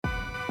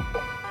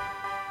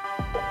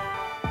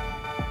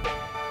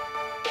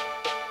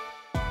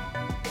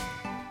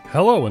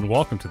Hello and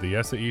welcome to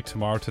the SAE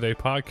Tomorrow Today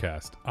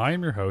podcast. I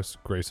am your host,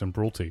 Grayson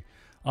Brulte.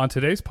 On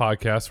today's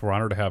podcast, we're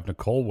honored to have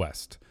Nicole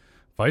West,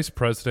 Vice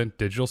President,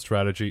 Digital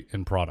Strategy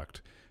and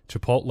Product,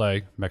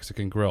 Chipotle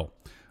Mexican Grill.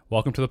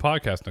 Welcome to the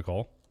podcast,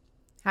 Nicole.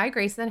 Hi,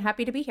 Grayson.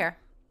 Happy to be here.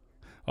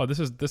 Oh, this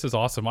is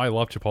awesome. I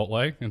love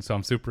Chipotle, and so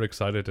I'm super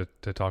excited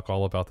to talk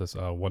all about this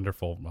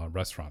wonderful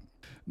restaurant.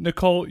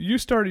 Nicole, you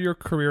started your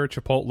career at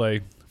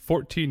Chipotle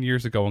 14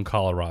 years ago in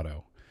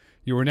Colorado.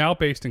 You are now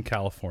based in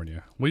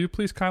California. Will you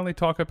please kindly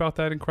talk about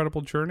that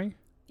incredible journey?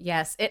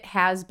 Yes, it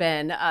has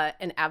been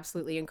an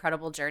absolutely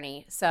incredible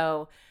journey.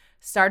 So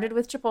started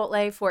with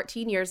Chipotle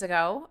 14 years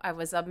ago. I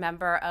was a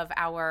member of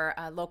our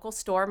local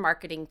store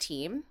marketing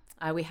team.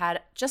 We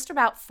had just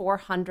about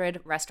 400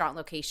 restaurant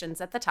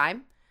locations at the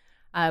time.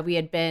 We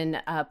had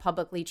been a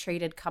publicly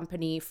traded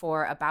company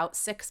for about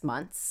 6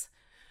 months.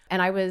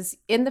 And I was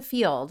in the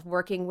field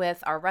working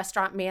with our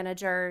restaurant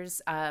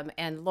managers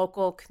and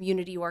local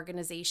community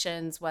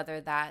organizations, whether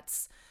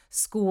that's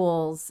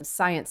schools,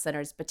 science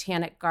centers,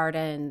 botanic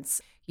gardens,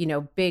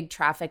 big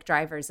traffic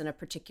drivers in a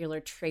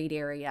particular trade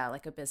area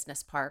like a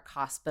business park,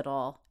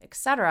 hospital,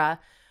 etc.,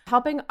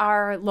 helping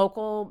our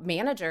local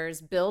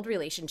managers build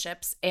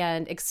relationships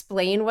and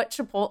explain what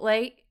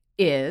Chipotle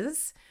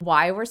is,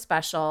 why we're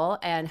special,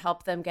 and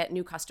help them get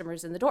new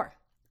customers in the door.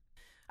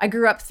 I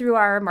grew up through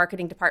our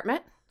marketing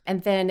department.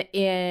 And then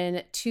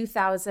in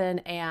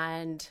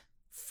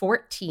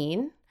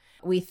 2014,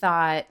 we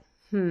thought,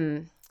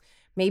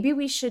 maybe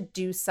we should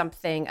do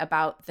something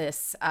about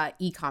this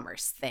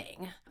e-commerce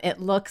thing. It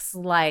looks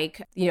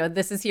like,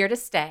 this is here to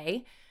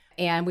stay.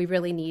 And we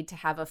really need to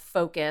have a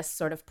focused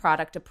sort of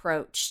product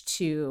approach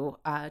to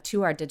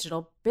our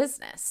digital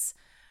business.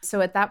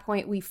 So at that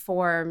point, we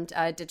formed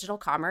digital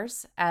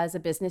commerce as a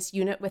business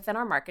unit within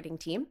our marketing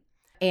team.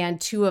 And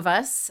two of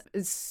us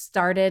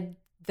started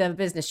the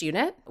business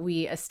unit.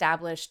 We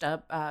established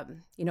a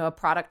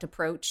product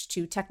approach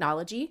to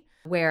technology,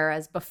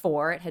 whereas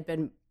before it had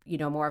been,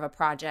 more of a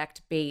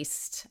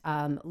project-based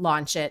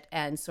launch it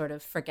and sort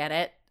of forget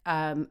it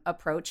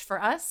approach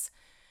for us.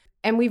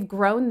 And we've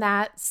grown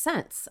that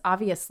since,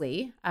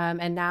 obviously.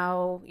 And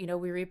now,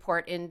 we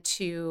report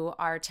into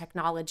our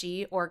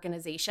technology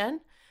organization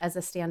as a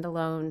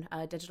standalone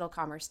digital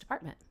commerce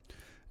department.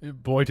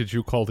 Boy, did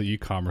you call the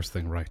e-commerce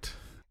thing right.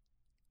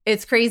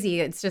 It's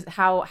crazy. It's just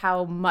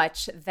how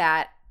much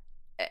that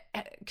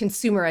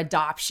consumer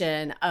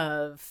adoption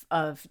of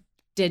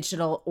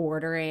digital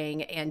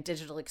ordering and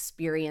digital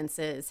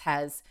experiences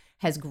has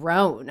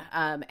grown,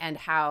 and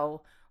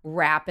how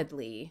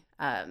rapidly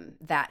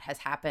that has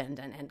happened,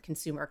 and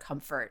consumer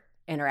comfort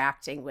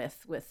interacting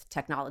with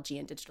technology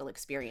and digital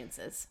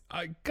experiences.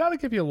 I gotta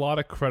give you a lot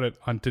of credit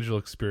on digital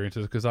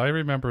experiences, because I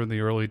remember in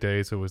the early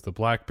days it was the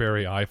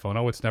BlackBerry iPhone.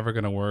 Oh, it's never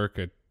going to work.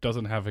 It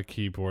doesn't have a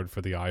keyboard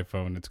for the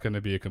iPhone. It's going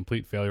to be a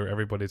complete failure.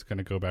 Everybody's going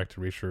to go back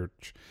to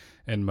research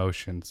and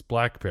motions.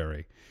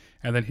 BlackBerry.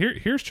 And then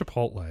here's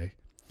Chipotle.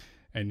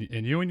 And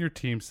you and your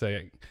team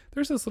say,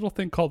 there's this little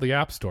thing called the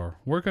App Store.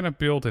 We're going to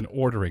build an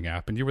ordering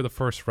app. And you were the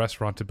first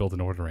restaurant to build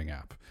an ordering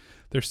app.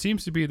 There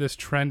seems to be this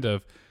trend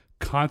of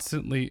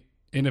constantly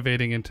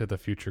innovating into the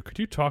future. Could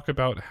you talk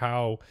about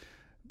how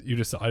you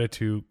decided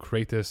to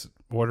create this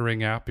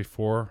ordering app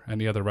before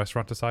any other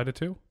restaurant decided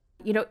to?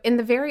 In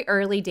the very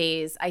early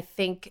days, I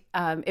think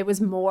it was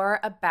more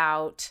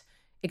about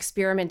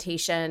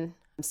experimentation,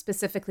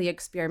 specifically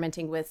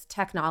experimenting with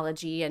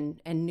technology and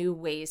new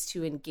ways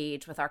to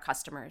engage with our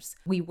customers.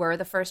 We were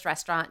the first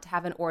restaurant to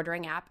have an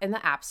ordering app in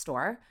the App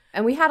Store.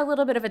 And we had a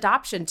little bit of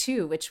adoption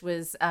too, which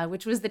was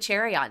the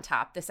cherry on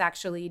top. This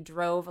actually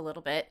drove a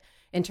little bit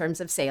in terms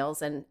of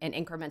sales and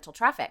incremental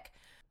traffic.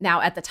 Now,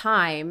 at the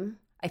time,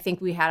 I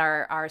think we had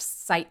our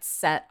sights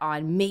set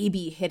on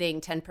maybe hitting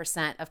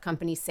 10% of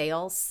company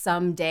sales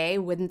someday.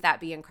 Wouldn't that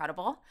be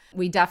incredible?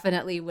 We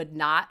definitely would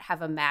not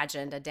have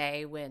imagined a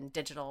day when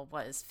digital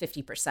was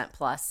 50%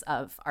 plus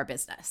of our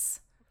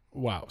business.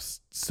 Wow.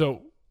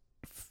 So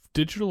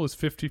digital is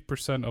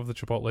 50% of the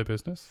Chipotle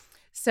business?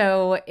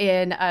 So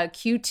in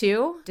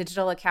Q2,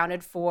 digital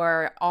accounted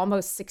for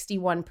almost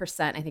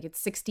 61%. I think it's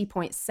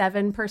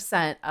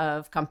 60.7%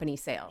 of company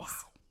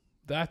sales.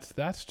 Wow.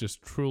 That's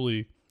just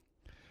truly,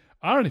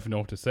 I don't even know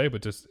what to say,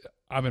 but just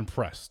I'm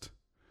impressed.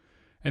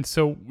 And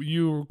so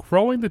you're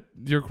growing the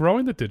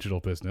digital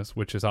business,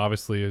 which is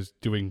obviously is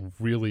doing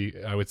really,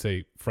 I would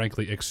say,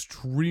 frankly,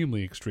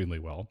 extremely, extremely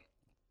well.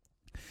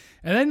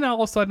 And then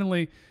all of a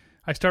sudden,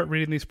 I start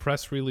reading these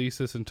press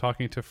releases and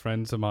talking to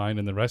friends of mine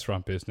in the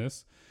restaurant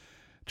business.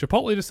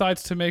 Chipotle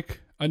decides to make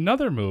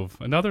another move,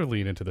 another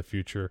lean into the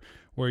future,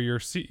 where your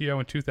CEO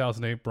in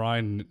 2008,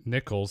 Brian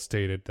Nichols,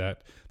 stated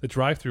that the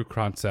drive-through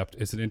concept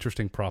is an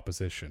interesting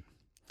proposition.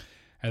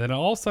 And then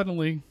all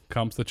suddenly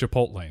comes the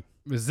Chipotle.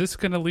 Is this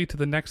going to lead to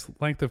the next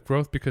length of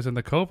growth? Because in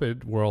the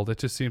COVID world, it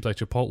just seems like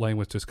Chipotle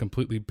was just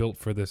completely built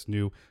for this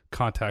new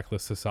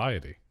contactless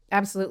society.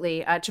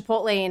 Absolutely.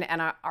 Chipotle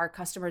and our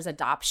customers'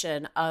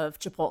 adoption of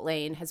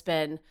Chipotle has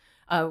been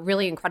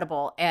really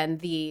incredible. And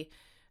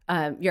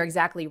you're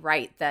exactly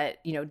right that,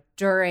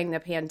 during the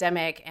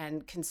pandemic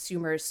and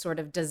consumers' sort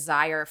of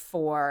desire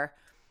for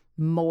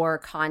more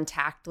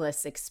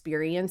contactless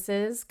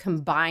experiences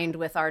combined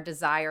with our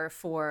desire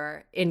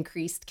for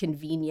increased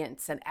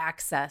convenience and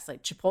access.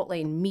 Like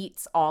Chipotle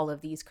meets all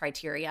of these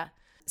criteria.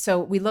 So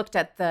we looked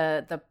at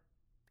the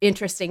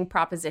interesting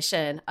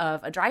proposition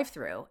of a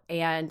drive-through.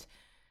 And,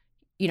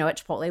 at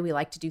Chipotle, we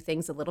like to do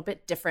things a little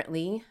bit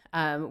differently.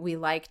 We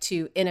like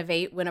to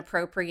innovate when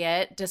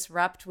appropriate,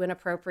 disrupt when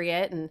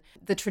appropriate. And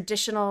the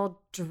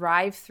traditional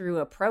drive-through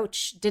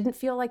approach didn't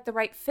feel like the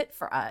right fit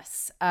for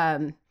us.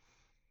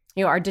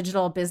 Our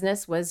digital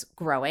business was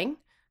growing.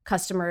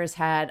 Customers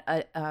had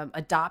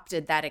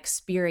adopted that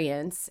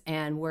experience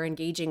and were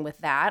engaging with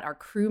that. Our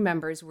crew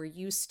members were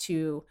used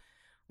to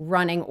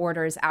running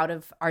orders out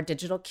of our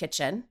digital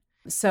kitchen.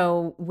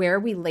 So where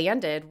we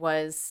landed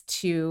was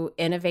to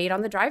innovate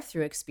on the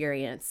drive-through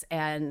experience,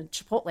 and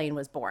Chipotlane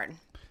was born.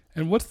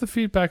 And what's the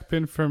feedback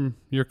been from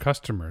your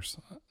customers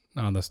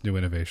on this new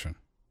innovation?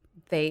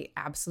 They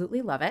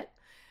absolutely love it.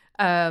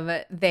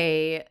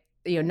 They,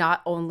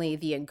 not only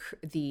the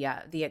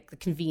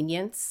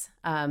convenience,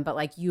 but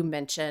like you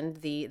mentioned,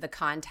 the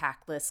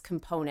contactless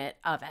component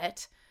of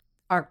it.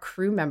 Our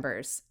crew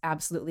members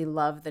absolutely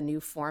love the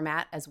new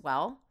format as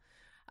well.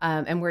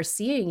 And we're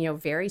seeing,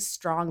 very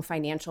strong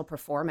financial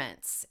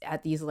performance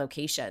at these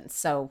locations.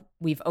 So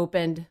we've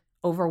opened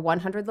over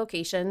 100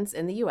 locations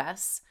in the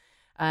U.S.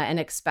 And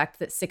expect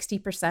that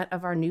 60%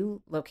 of our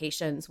new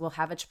locations will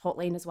have a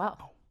Chipotlane as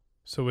well.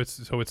 So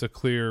it's a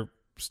clear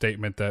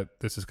statement that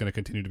this is going to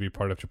continue to be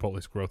part of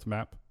Chipotle's growth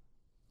map.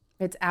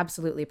 It's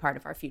absolutely part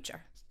of our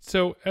future.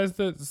 So as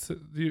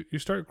you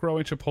start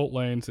growing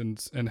Chipotlanes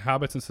and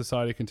habits in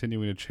society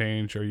continuing to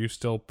change, are you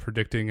still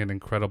predicting an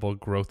incredible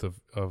growth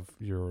of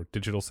your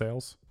digital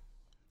sales?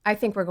 I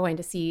think we're going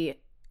to see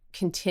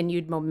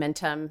continued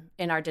momentum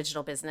in our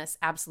digital business.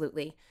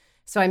 Absolutely.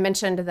 So I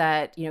mentioned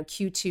that,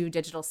 Q2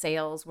 digital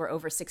sales were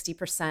over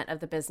 60% of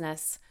the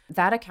business.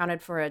 That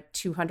accounted for a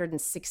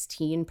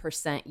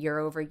 216%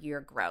 year-over-year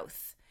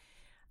growth.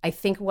 I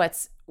think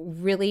what's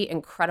really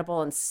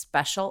incredible and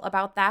special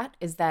about that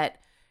is that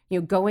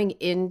going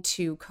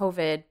into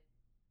COVID,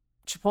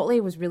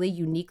 Chipotle was really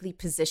uniquely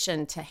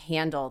positioned to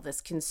handle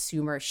this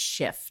consumer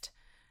shift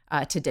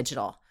to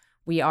digital.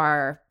 We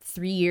are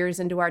 3 years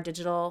into our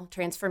digital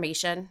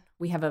transformation.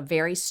 We have a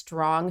very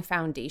strong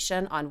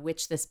foundation on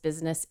which this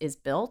business is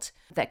built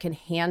that can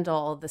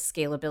handle the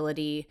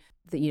scalability,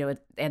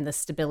 and the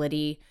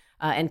stability,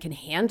 and can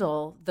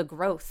handle the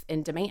growth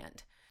in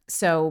demand.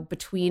 So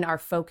between our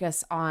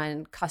focus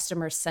on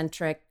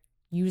customer-centric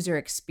user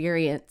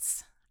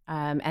experience,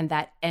 and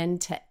that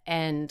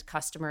end-to-end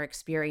customer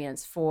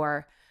experience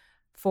for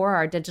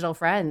our digital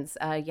friends,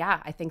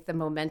 I think the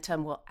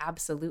momentum will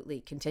absolutely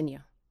continue.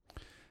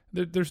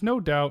 There's no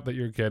doubt that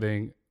you're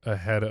getting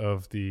ahead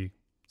of the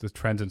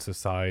trends in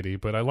society,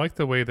 but I like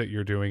the way that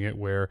you're doing it,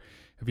 where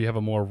if you have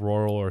a more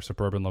rural or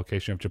suburban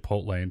location of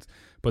Chipotlanes,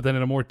 but then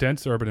in a more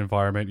dense urban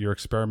environment, you're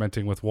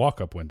experimenting with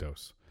walk-up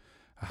windows.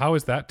 How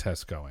is that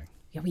test going?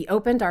 Yeah, we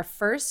opened our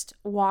first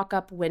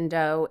walk-up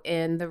window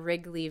in the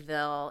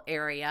Wrigleyville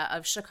area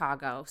of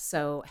Chicago,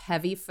 so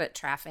heavy foot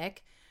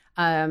traffic.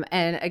 And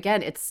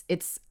again,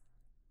 it's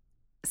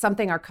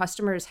something our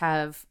customers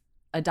have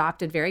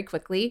adopted very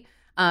quickly.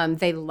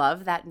 They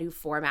love that new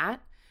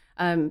format.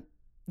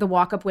 The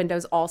walk-up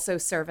windows also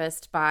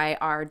serviced by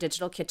our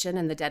digital kitchen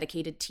and the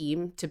dedicated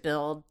team to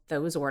build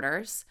those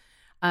orders.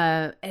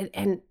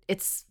 And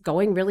it's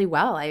going really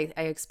well. I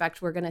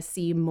expect we're going to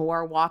see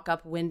more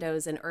walk-up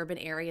windows in urban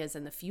areas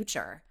in the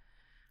future.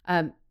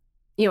 In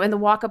the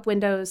walk-up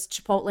windows,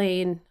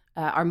 Chipotlane,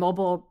 our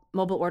mobile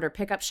order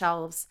pickup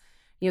shelves,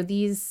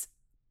 these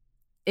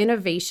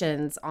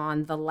innovations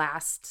on the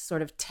last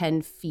sort of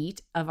 10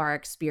 feet of our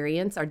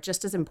experience are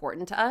just as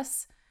important to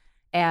us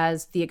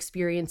as the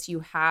experience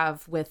you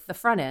have with the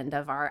front end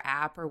of our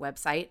app or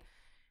website.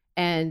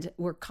 And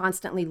we're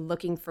constantly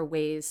looking for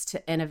ways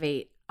to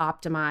innovate,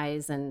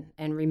 optimize,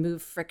 and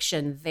remove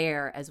friction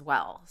there as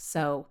well.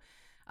 So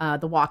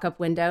the walk-up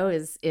window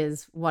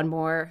is one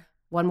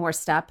more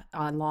step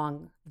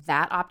along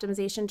that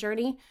optimization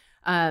journey.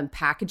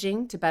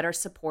 Packaging to better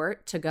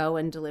support to-go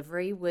and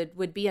delivery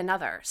would be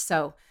another.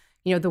 So,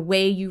 the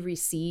way you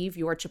receive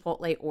your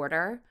Chipotle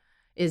order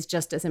is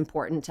just as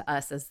important to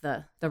us as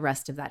the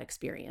rest of that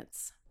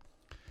experience.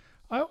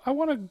 I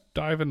want to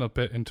dive in a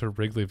bit into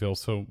Wrigleyville.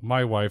 So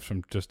my wife's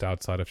from just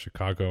outside of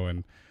Chicago,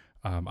 and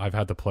I've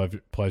had the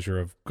pleasure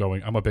of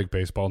going. I'm a big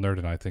baseball nerd,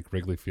 and I think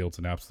Wrigley Field's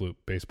an absolute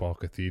baseball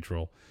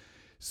cathedral.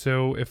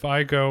 So if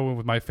I go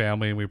with my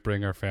family and we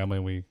bring our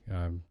family,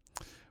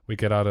 we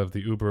get out of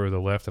the Uber or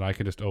the Lyft, and I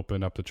can just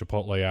open up the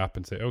Chipotle app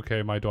and say,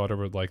 okay, my daughter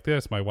would like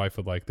this, my wife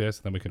would like this,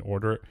 and then we can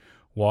order it,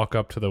 walk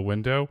up to the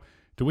window.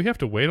 Do we have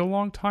to wait a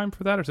long time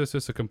for that, or is this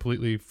just a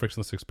completely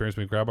frictionless experience?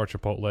 We grab our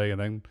Chipotle and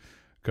then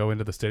go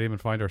into the stadium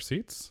and find our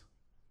seats?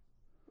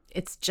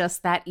 It's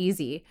just that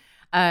easy.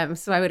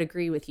 So I would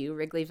agree with you.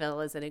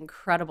 Wrigleyville is an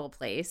incredible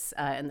place,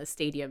 and the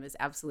stadium is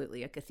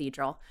absolutely a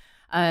cathedral.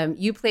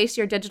 You place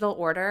your digital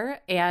order,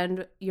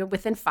 and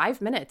within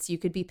 5 minutes, you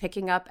could be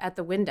picking up at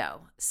the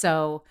window.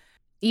 So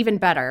even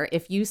better,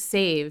 if you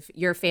save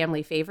your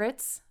family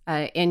favorites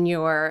in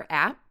your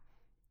app,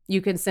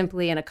 you can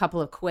simply, in a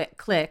couple of quick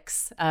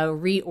clicks,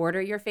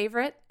 reorder your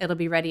favorite. It'll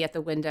be ready at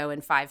the window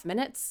in 5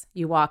 minutes.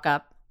 You walk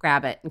up,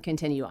 grab it, and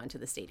continue on to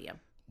the stadium.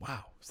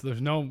 Wow. So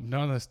there's none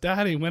of this,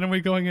 Daddy, when are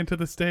we going into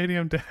the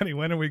stadium? Daddy,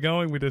 when are we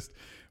going? We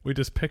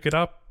just pick it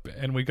up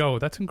and we go.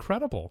 That's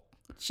incredible.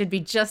 Should be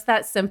just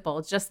that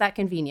simple, just that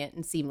convenient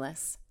and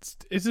seamless.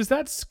 Does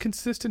that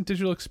consistent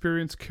digital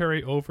experience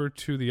carry over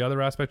to the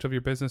other aspect of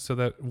your business? So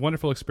that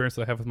wonderful experience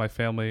that I have with my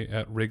family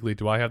at Wrigley,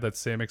 do I have that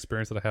same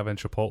experience that I have in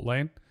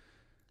Chipotle?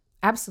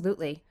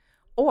 Absolutely.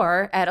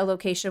 Or at a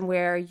location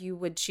where you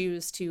would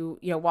choose to,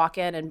 walk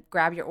in and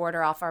grab your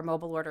order off our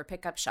mobile order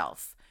pickup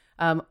shelf.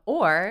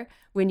 Or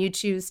when you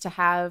choose to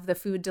have the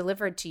food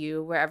delivered to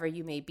you wherever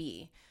you may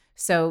be.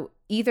 So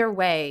either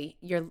way,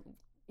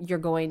 you're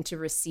going to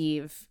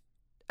receive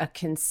a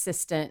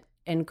consistent,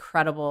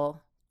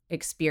 incredible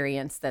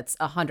experience that's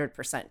 100%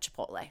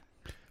 Chipotle.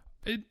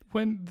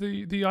 When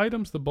the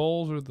items, the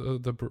bowls or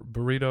the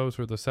burritos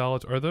or the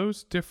salads, are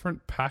those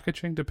different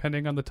packaging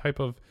depending on the type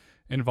of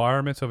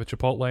environment? So if it's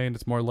Chipotle, and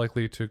it's more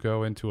likely to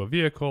go into a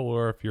vehicle,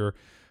 or if you're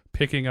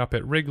picking up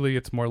at Wrigley,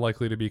 it's more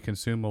likely to be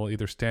consumed while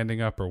either standing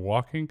up or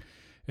walking.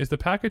 Is the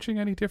packaging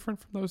any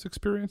different from those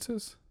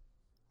experiences?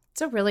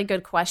 It's a really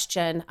good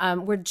question.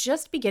 We're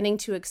just beginning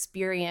to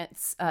experiment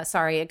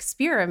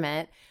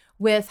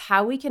with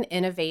how we can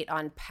innovate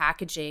on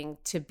packaging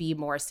to be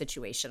more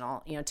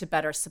situational, to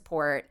better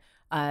support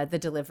the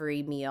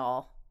delivery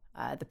meal,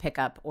 the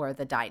pickup, or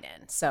the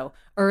dine-in. So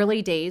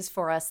early days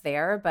for us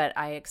there, but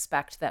I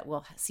expect that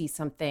we'll see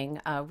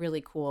something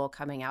really cool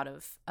coming out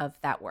of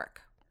that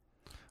work.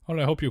 Oh,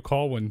 and I hope you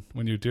call when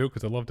you do,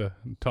 because I'd love to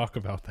talk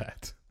about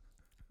that.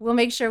 We'll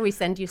make sure we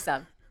send you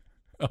some.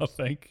 Oh,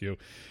 thank you.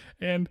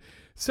 And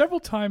several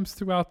times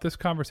throughout this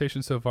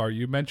conversation so far,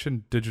 you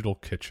mentioned digital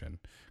kitchen.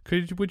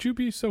 Would you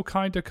be so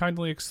kind to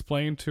kindly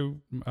explain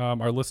to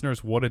our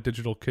listeners what a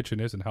digital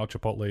kitchen is and how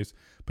Chipotle is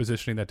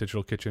positioning that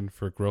digital kitchen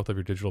for growth of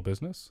your digital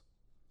business?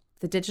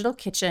 The digital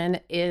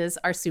kitchen is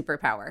our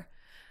superpower.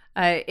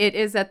 It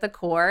is at the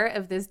core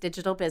of this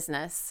digital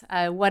business.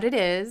 What it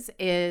is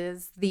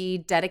the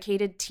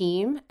dedicated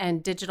team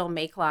and digital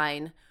make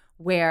line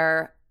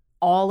where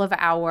all of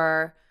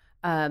our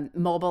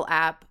mobile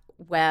app,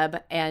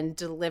 web, and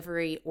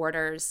delivery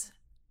orders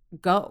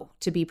go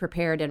to be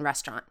prepared in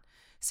restaurant.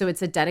 So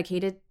it's a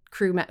dedicated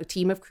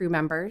team of crew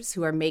members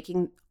who are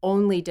making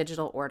only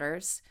digital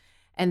orders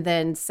and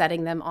then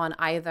setting them on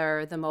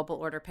either the mobile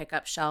order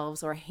pickup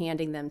shelves or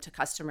handing them to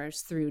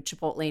customers through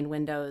Chipotlane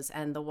windows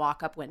and the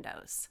walk-up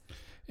windows.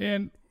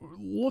 And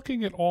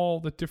looking at all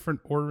the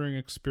different ordering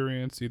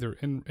experience, either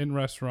in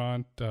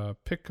restaurant,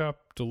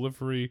 pickup,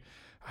 delivery,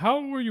 how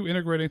are you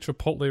integrating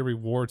Chipotle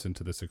rewards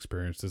into this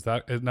experience? Is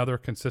that another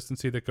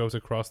consistency that goes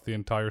across the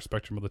entire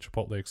spectrum of the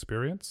Chipotle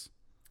experience?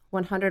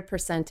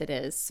 100% it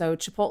is. So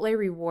Chipotle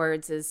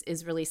rewards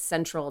is really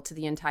central to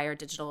the entire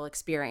digital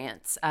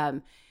experience.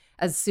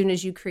 As soon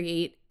as you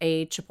create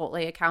a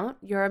Chipotle account,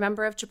 you're a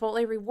member of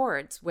Chipotle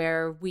Rewards,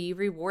 where we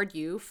reward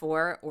you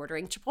for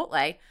ordering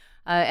Chipotle.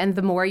 And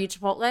the more you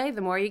Chipotle,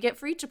 the more you get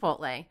free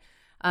Chipotle.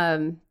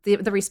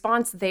 The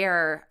response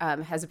there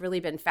has really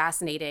been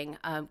fascinating.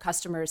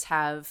 Customers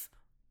have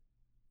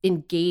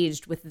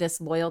engaged with this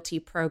loyalty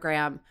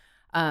program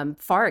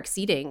far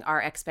exceeding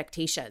our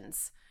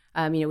expectations.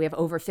 We have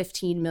over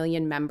 15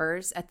 million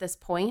members at this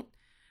point,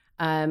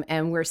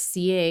 and we're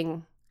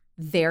seeing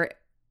their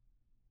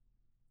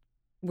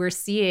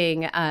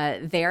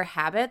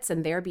habits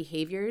and their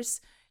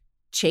behaviors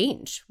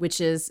change, which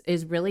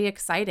is really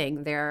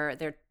exciting.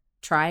 They're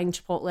trying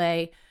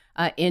Chipotle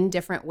in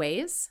different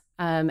ways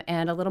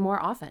and a little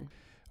more often.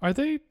 Are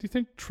they, do you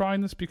think,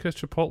 trying this because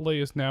Chipotle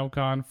has now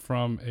gone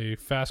from a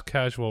fast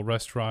casual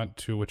restaurant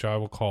to which I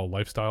will call a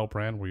lifestyle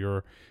brand, where you're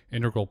an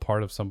integral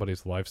part of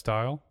somebody's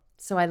lifestyle?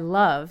 So I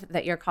love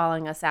that you're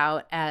calling us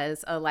out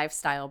as a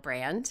lifestyle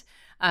brand.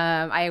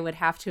 I would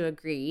have to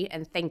agree,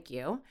 and thank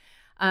you.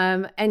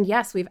 And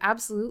yes, we've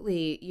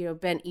absolutely,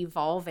 been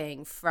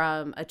evolving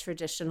from a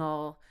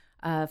traditional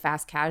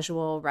fast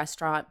casual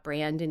restaurant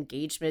brand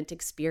engagement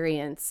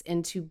experience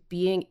into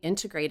being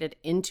integrated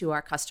into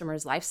our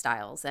customers'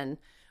 lifestyles. And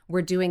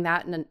we're doing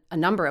that in a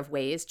number of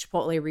ways.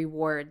 Chipotle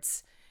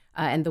Rewards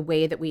and the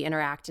way that we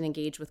interact and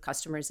engage with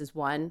customers is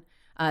one.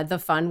 The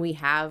fun we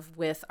have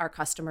with our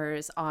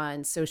customers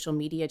on social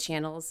media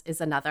channels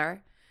is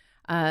another.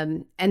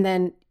 And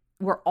then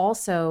we're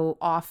also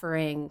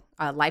offering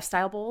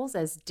lifestyle bowls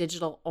as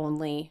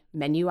digital-only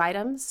menu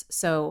items.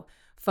 So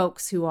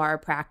folks who are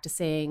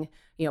practicing,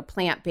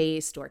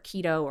 plant-based or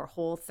keto or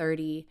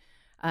Whole30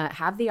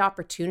 have the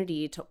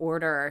opportunity to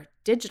order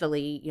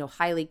digitally,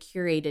 highly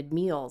curated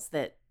meals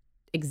that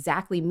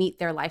exactly meet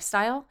their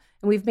lifestyle.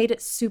 And we've made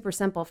it super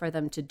simple for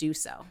them to do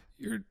so.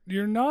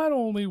 You're not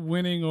only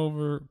winning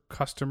over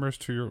customers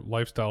to your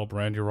lifestyle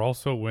brand, you're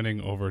also winning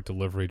over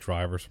delivery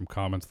drivers from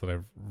comments that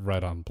I've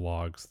read on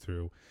blogs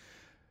through.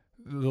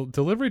 The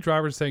delivery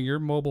drivers saying your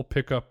mobile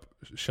pickup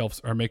shelves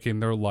are making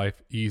their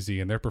life easy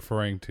and they're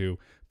preferring to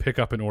pick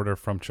up an order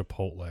from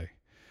Chipotle.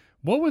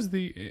 What was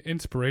the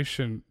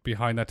inspiration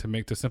behind that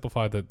to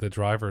simplify the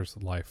driver's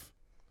life?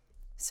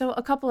 So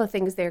a couple of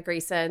things there,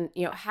 Grayson.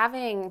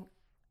 Having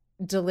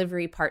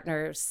delivery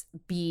partners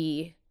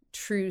be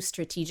true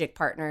strategic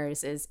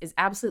partners is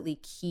absolutely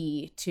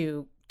key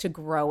to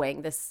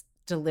growing this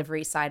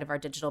delivery side of our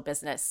digital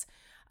business.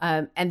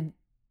 And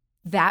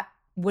that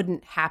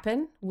wouldn't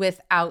happen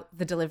without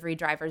the delivery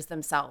drivers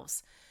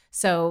themselves.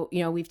 So,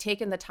 we've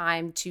taken the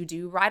time to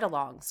do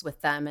ride-alongs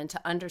with them and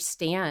to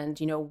understand,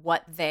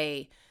 what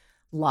they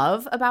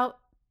love about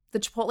the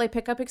Chipotle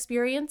pickup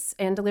experience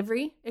and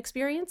delivery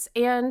experience,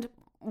 and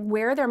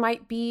where there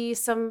might be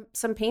some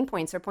pain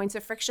points or points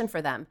of friction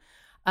for them.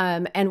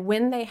 And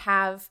when they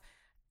have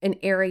an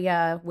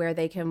area where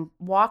they can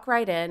walk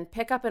right in,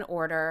 pick up an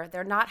order,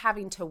 they're not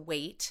having to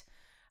wait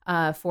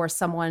for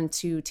someone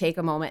to take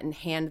a moment and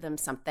hand them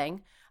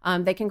something.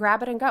 They can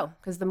grab it and go,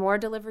 because the more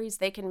deliveries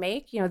they can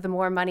make, the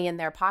more money in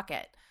their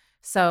pocket.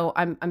 So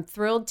I'm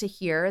thrilled to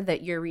hear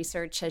that your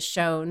research has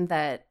shown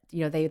that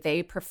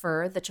they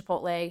prefer the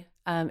Chipotle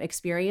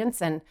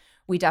experience, and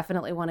we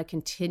definitely want to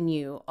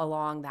continue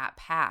along that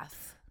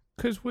path.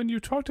 Because when you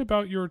talked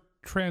about your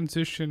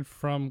transition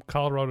from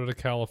Colorado to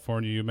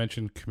California, you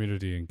mentioned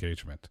community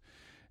engagement.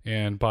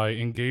 And by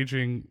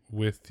engaging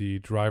with the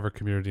driver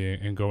community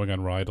and going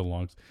on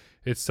ride-alongs,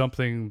 it's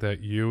something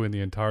that you and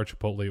the entire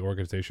Chipotle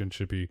organization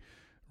should be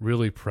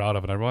really proud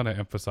of. And I want to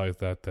emphasize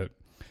that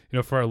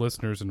for our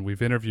listeners, and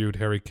we've interviewed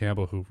Harry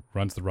Campbell, who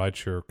runs the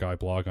Rideshare Guy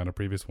blog, on a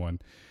previous one,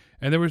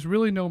 and there was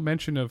really no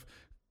mention of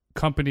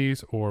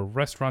companies or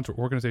restaurants or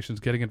organizations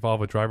getting involved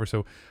with drivers.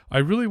 So I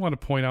really want to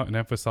point out and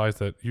emphasize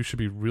that you should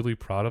be really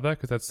proud of that,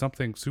 because that's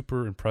something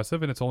super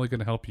impressive, and it's only going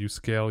to help you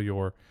scale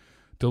your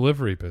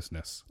delivery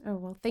business. Oh,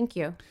 well, thank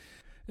you.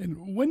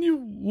 And when you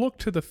look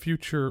to the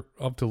future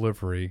of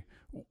delivery,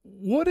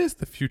 what is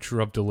the future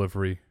of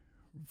delivery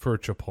for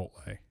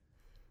Chipotle?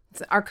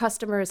 Our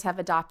customers have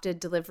adopted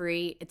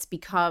delivery. It's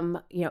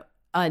become,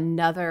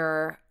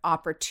 another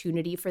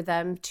opportunity for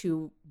them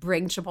to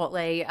bring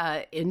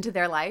Chipotle into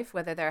their life,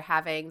 whether they're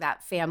having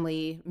that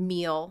family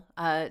meal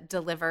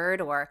delivered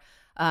or,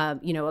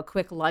 a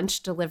quick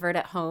lunch delivered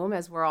at home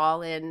as we're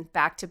all in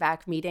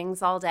back-to-back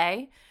meetings all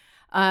day.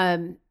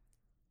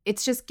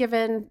 It's just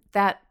given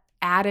that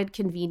added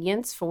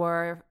convenience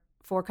for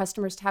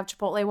customers to have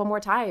Chipotle one more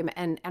time.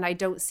 And I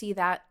don't see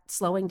that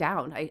slowing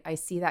down. I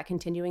see that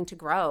continuing to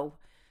grow.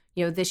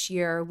 This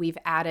year we've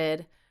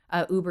added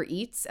Uber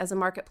Eats as a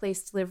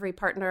marketplace delivery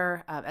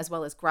partner, as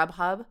well as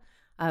Grubhub.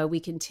 We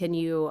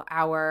continue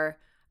our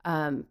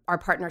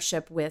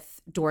partnership with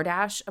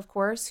DoorDash, of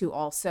course, who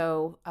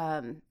also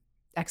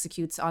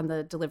executes on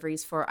the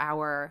deliveries for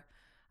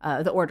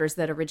the orders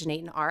that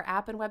originate in our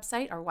app and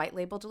website, our white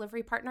label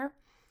delivery partner.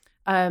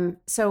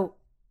 So,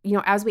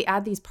 as we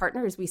add these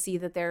partners, we see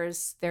that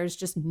there's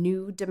just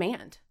new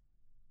demand.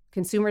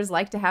 Consumers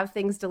like to have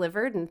things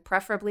delivered, and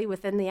preferably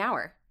within the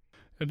hour.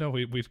 No,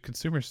 we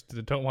consumers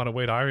don't want to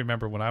wait. I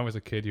remember when I was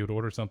a kid, you would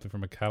order something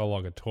from a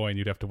catalog, a toy, and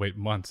you'd have to wait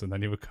months, and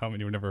then you would come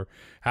and you were never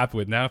happy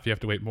with it. Now, if you have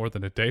to wait more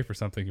than a day for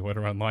something, you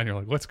order online, you're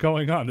like, what's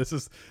going on? This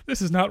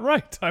is not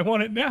right. I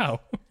want it now.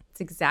 That's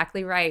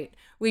exactly right.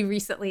 We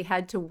recently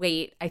had to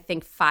wait, I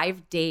think,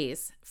 5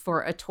 days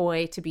for a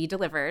toy to be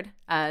delivered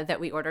that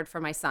we ordered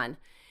for my son.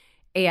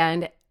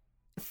 And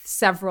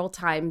several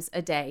times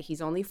a day,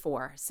 he's only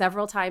 4,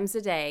 several times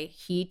a day,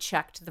 he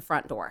checked the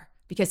front door,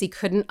 because he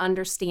couldn't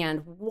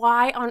understand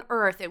why on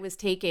earth it was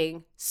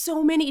taking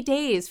so many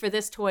days for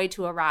this toy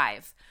to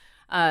arrive.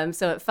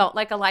 So it felt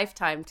like a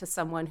lifetime to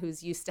someone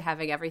who's used to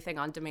having everything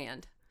on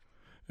demand.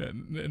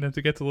 And as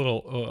it gets a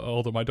little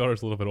older, my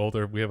daughter's a little bit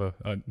older, we have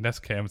a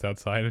Nest Cams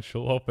outside, and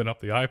she'll open up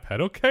the iPad.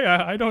 Okay,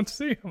 I don't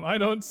see him. I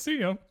don't see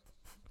him.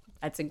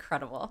 That's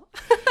incredible.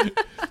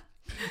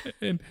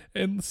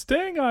 And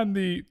staying on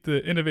the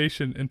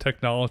innovation and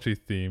technology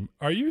theme,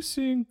 are you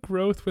seeing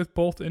growth with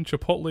both in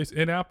Chipotle's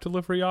in-app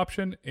delivery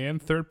option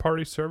and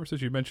third-party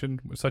services you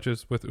mentioned, such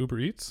as with Uber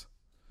Eats?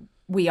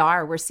 We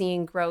are. We're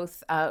seeing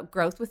growth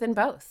within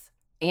both,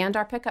 and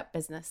our pickup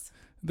business.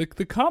 The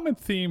common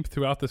theme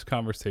throughout this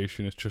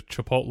conversation is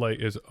Chipotle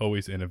is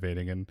always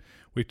innovating. And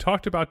we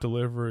talked about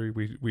delivery,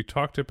 we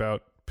talked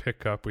about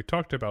pickup, we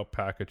talked about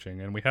packaging,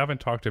 and we haven't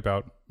talked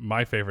about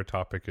my favorite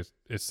topic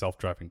is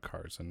self-driving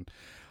cars. And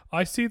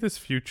I see this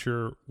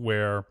future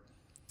where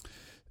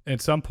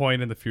at some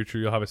point in the future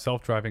you'll have a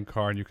self-driving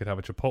car, and you could have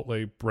a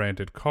Chipotle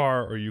branded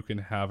car, or you can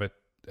have it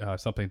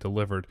something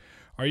delivered.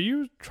 Are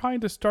you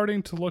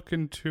starting to look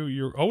into,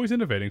 you're always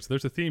innovating, so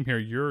there's a theme here,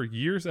 you're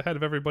years ahead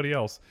of everybody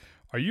else.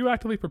 Are you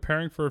actively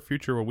preparing for a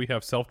future where we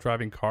have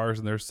self-driving cars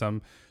and there's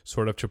some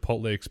sort of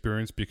Chipotle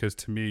experience? Because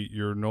to me,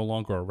 you're no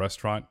longer a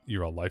restaurant,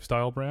 you're a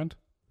lifestyle brand.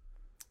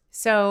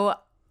 So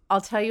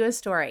I'll tell you a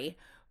story.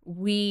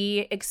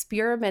 We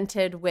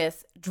experimented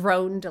with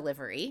drone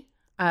delivery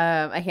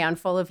a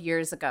handful of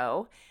years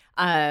ago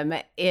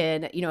in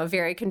a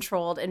very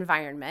controlled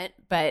environment,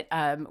 but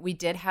we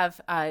did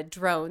have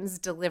drones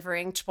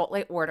delivering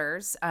Chipotle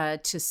orders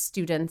to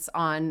students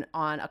on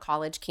a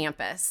college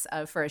campus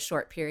for a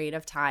short period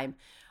of time.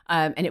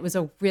 And it was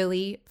a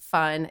really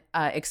fun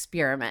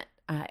experiment.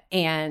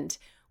 And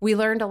we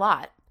learned a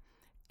lot.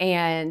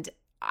 And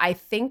I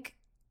think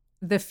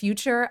the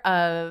future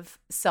of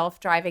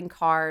self-driving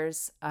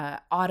cars,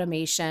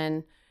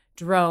 automation,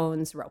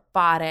 drones,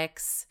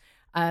 robotics,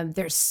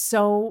 there's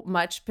so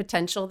much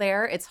potential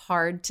there. It's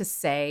hard to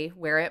say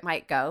where it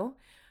might go.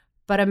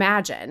 But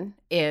imagine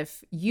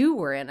if you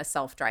were in a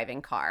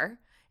self-driving car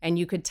and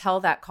you could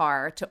tell that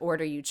car to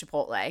order you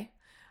Chipotle,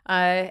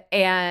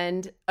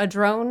 and a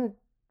drone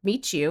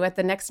meets you at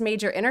the next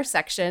major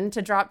intersection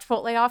to drop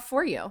Chipotle off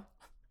for you.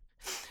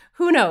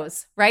 Who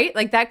knows, right?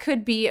 Like that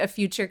could be a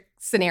future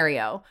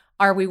scenario.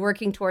 Are we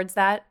working towards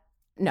that?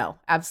 No,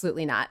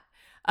 absolutely not.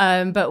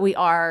 But we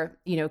are,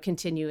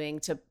 continuing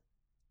to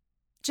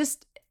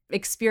just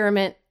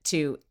experiment,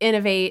 to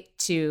innovate,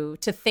 to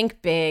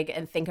think big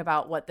and think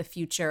about what the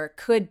future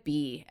could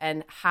be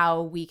and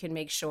how we can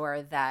make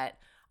sure that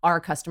our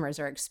customers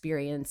are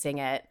experiencing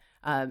it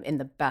in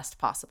the best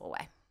possible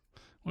way.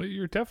 Well,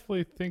 you're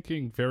definitely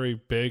thinking very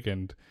big,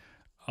 and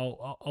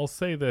I'll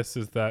say this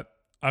is that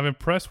I'm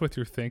impressed with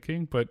your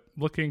thinking, but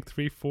looking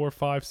 3, 4,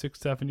 5, 6,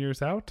 7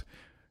 years out,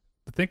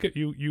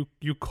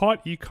 you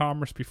caught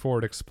e-commerce before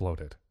it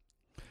exploded.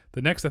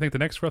 I think the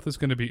next growth is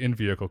going to be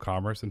in-vehicle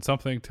commerce, and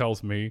something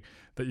tells me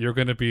that you're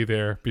going to be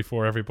there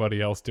before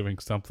everybody else doing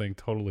something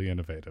totally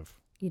innovative.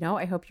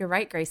 I hope you're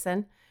right,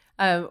 Grayson.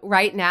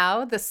 Right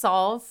now, the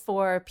solve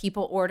for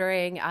people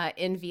ordering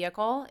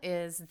in-vehicle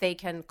is they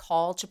can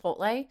call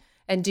Chipotle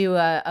and do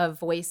a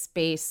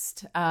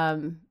voice-based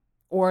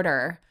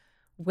order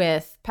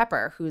with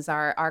Pepper, who's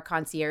our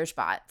concierge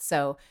bot.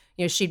 So,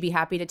 she'd be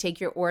happy to take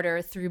your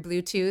order through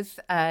Bluetooth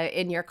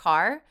in your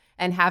car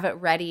and have it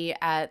ready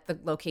at the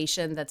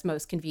location that's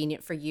most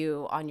convenient for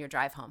you on your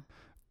drive home.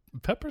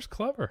 Pepper's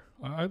clever.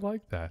 I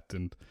like that.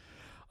 And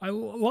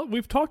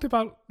we've talked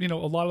about, a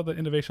lot of the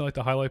innovation I like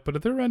to highlight, but are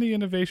there any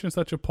innovations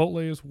that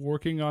Chipotle is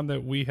working on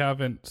that we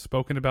haven't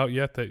spoken about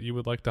yet that you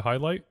would like to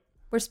highlight?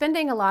 We're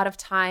spending a lot of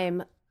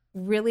time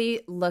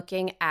really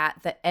looking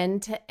at the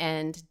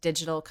end-to-end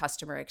digital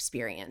customer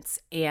experience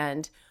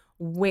and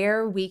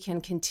where we can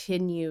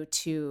continue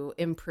to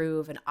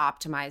improve and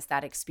optimize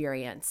that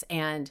experience.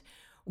 And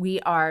we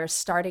are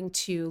starting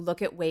to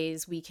look at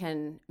ways we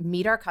can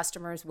meet our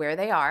customers where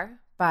they are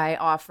by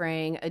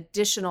offering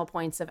additional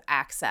points of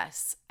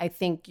access. I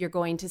think you're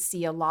going to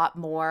see a lot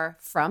more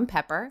from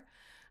Pepper.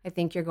 I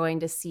think you're going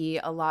to see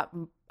a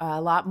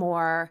lot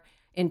more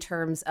in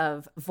terms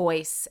of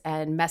voice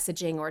and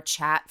messaging or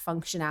chat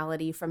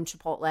functionality from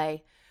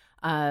Chipotle.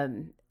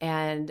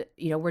 And,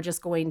 we're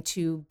just going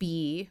to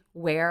be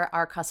where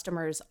our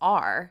customers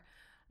are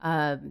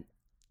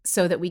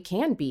so that we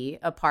can be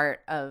a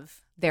part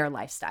of their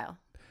lifestyle.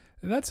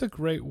 And that's a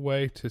great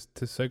way to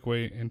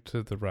segue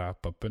into the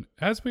wrap up. And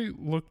as we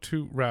look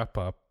to wrap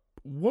up,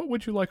 what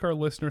would you like our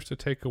listeners to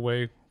take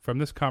away from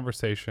this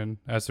conversation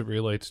as it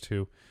relates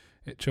to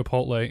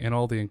Chipotle and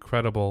all the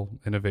incredible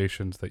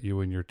innovations that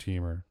you and your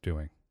team are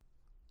doing?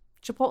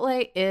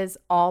 Chipotle is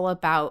all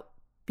about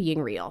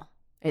being real.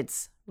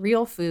 It's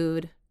real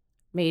food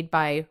made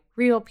by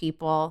real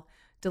people,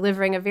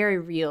 delivering a very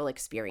real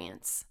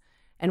experience.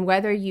 And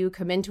whether you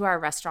come into our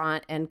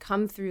restaurant and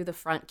come through the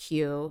front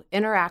queue,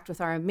 interact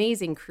with our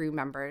amazing crew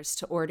members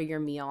to order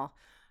your meal,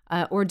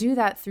 or do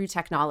that through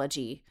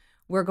technology,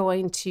 we're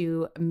going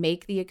to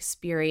make the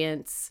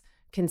experience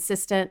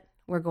consistent.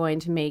 We're going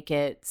to make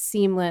it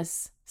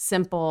seamless,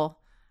 simple,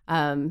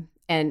 and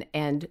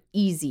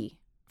easy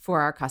for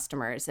our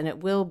customers. And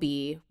it will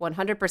be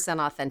 100%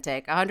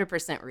 authentic,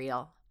 100%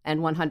 real,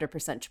 and 100%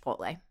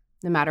 Chipotle,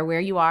 no matter where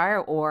you are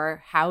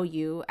or how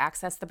you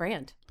access the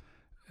brand.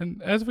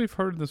 And as we've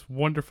heard this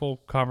wonderful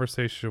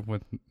conversation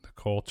with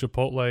Nicole,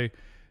 Chipotle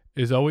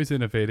is always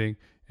innovating,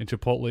 and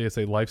Chipotle is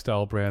a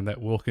lifestyle brand that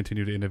will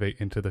continue to innovate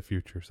into the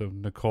future. So,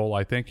 Nicole,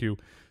 I thank you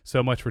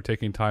so much for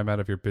taking time out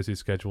of your busy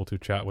schedule to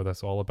chat with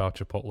us all about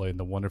Chipotle and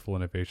the wonderful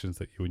innovations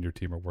that you and your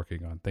team are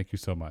working on. Thank you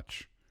so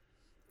much.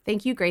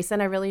 Thank you,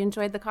 Grayson. I really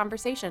enjoyed the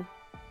conversation.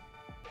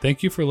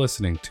 Thank you for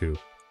listening to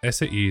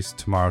SAE's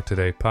Tomorrow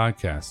Today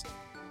podcast.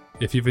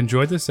 If you've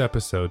enjoyed this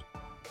episode,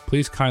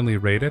 please kindly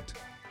rate it,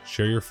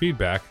 share your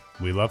feedback,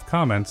 we love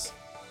comments,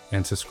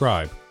 and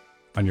subscribe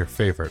on your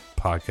favorite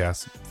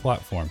podcast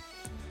platform.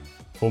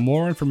 For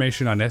more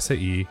information on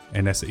SAE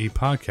and SAE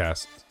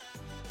podcasts,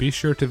 be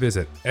sure to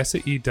visit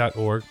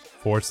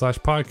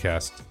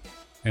sae.org/podcast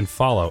and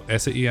follow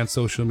SAE on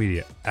social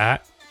media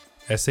at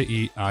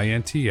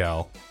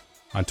SAEINTL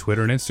on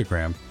Twitter and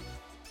Instagram,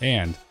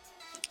 and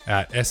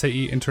at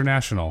SAE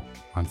International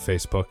on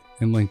Facebook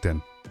and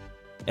LinkedIn.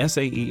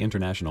 SAE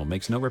International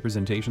makes no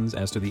representations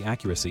as to the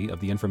accuracy of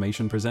the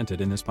information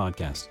presented in this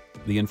podcast.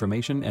 The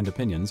information and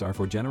opinions are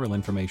for general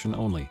information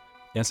only.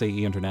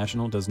 SAE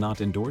International does not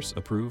endorse,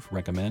 approve,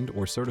 recommend,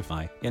 or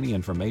certify any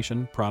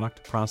information,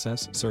 product,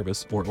 process,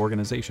 service, or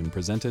organization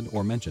presented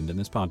or mentioned in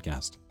this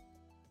podcast.